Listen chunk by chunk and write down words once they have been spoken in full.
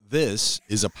This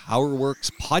is a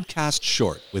PowerWorks podcast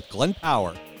short with Glenn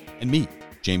Power and me,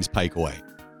 James Pikeway.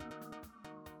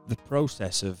 The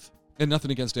process of... And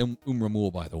nothing against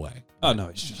Umramul, by the way. Oh, no,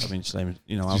 it's just, I mean, same,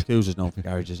 Alcuza's known for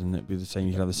garages, and it'd be the same,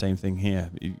 you could have the same thing here.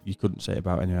 You couldn't say it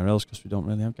about anywhere else because we don't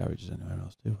really have garages anywhere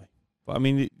else, do we? But, I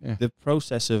mean, the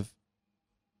process of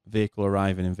vehicle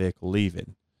arriving and vehicle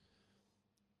leaving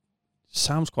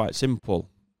sounds quite simple.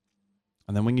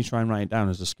 And then when you try and write it down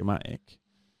as a schematic,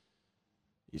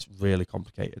 it's really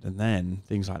complicated. And then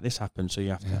things like this happen, so you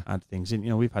have to add things in.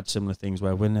 You know, we've had similar things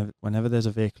where whenever there's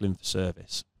a vehicle in for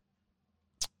service,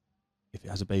 if it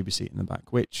has a baby seat in the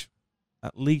back, which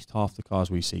at least half the cars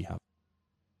we see have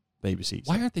baby seats.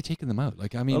 Why aren't they taking them out?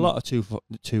 Like, I mean, a lot of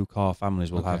two car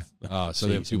families will have so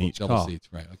they have seats in each double car. seats,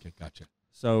 right? Okay, gotcha.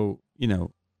 So, you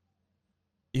know,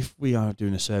 if we are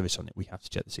doing a service on it, we have to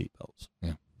check the seat belts.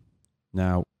 Yeah.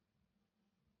 Now,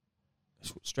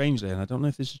 strangely, and I don't know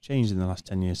if this has changed in the last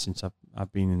 10 years since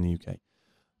I've been in the UK,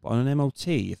 but on an MOT,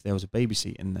 if there was a baby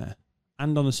seat in there,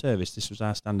 and on a service, this was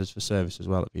our standards for service as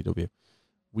well at VW,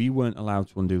 we weren't allowed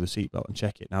to undo the seatbelt and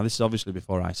check it. Now, this is obviously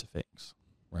before ISOFIX.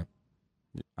 Right.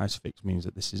 ISOFIX means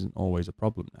that this isn't always a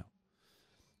problem now.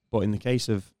 But in the case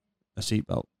of a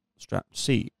seatbelt strapped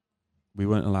seat, we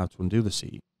weren't allowed to undo the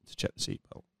seat to check the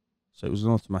seatbelt. So it was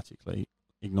automatically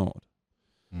ignored.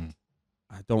 Mm.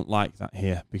 I don't like that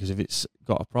here, because if it's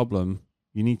got a problem,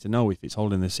 you need to know if it's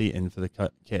holding the seat in for the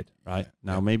kid, right?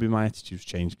 Now, maybe my attitude's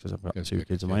changed because I've got two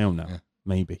kids of my own now. Yeah.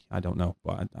 Maybe. I don't know.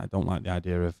 But I don't like the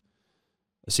idea of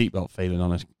a seatbelt failing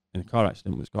on in a car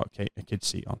accident that's got a kid's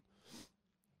seat on.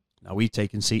 Now, we've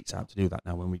taken seats out to do that.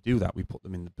 Now, when we do that, we put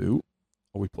them in the boot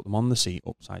or we put them on the seat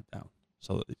upside down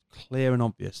so that it's clear and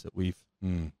obvious that we've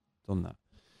done that.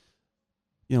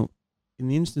 You know, in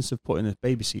the instance of putting a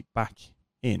baby seat back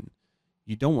in,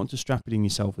 you don't want to strap it in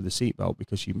yourself with a seatbelt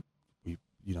because you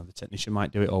know, the technician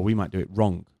might do it or we might do it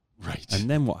wrong. Right. And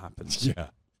then what happens? Yeah.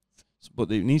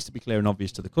 But it needs to be clear and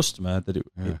obvious to the customer that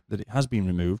it has been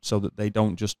removed, so that they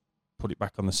don't just put it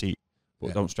back on the seat,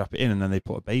 but don't strap it in, and then they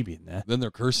put a baby in there. Then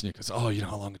they're cursing you because, you know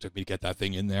how long it took me to get that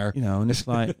thing in there. You know, and it's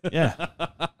like,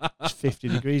 it's 50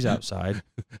 degrees outside.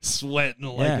 Sweating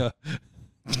like a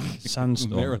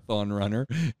sandstorm. Marathon runner.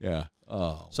 Yeah.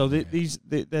 Oh. So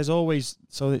there's always,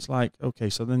 so it's like, okay,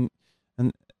 so then,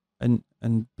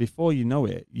 and before you know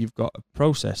it, you've got a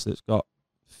process that's got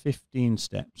 15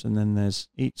 steps, and then there's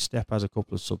each step has a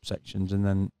couple of subsections, and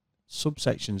then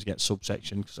subsections get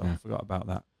subsectioned because I forgot about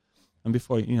that. And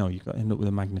before you've got to end up with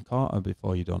a Magna Carta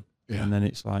before you're done. Yeah. And then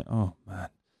it's like, oh man,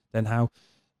 then how?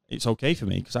 It's okay for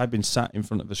me because I've been sat in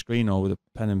front of a screen or with a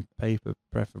pen and paper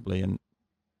preferably and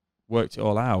worked it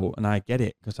all out, and I get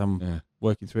it because I'm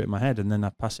working through it in my head, and then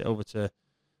I pass it over to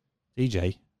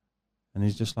DJ, and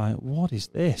he's just like, what is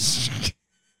this?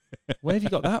 Where have you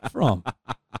got that from?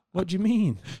 What do you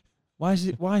mean? Why is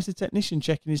the technician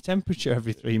checking his temperature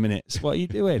every 3 minutes? What are you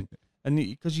doing? And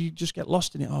because you just get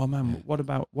lost in it. Oh man,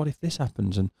 what if this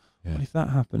happens, and what if that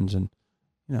happens, and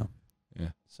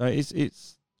so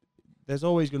it's there's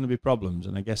always going to be problems,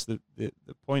 and I guess the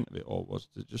point of it all was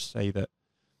to just say that,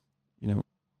 you know,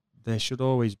 there should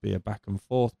always be a back and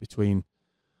forth between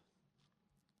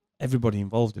everybody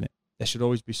involved in it. There should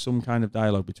always be some kind of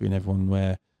dialogue between everyone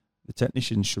where the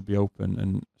technicians should be open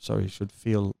and should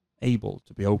feel able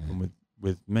to be open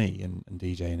with me and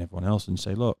DJ and everyone else and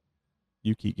say, look,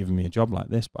 you keep giving me a job like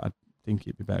this, but I think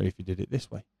it'd be better if you did it this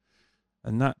way.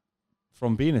 And that,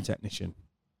 from being a technician,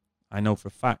 I know for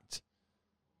a fact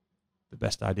the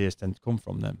best ideas tend to come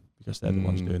from them because they're the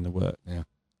ones doing the work. Yeah.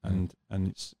 And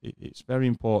it's very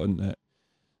important that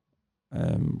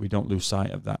we don't lose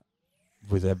sight of that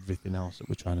with everything else that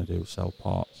we're trying to do, sell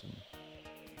parts and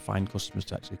find customers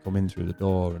to actually come in through the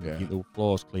door and keep the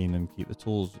floors clean and keep the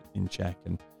tools in check.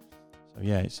 And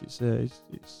so it's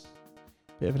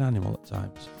a bit of an animal at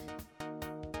times.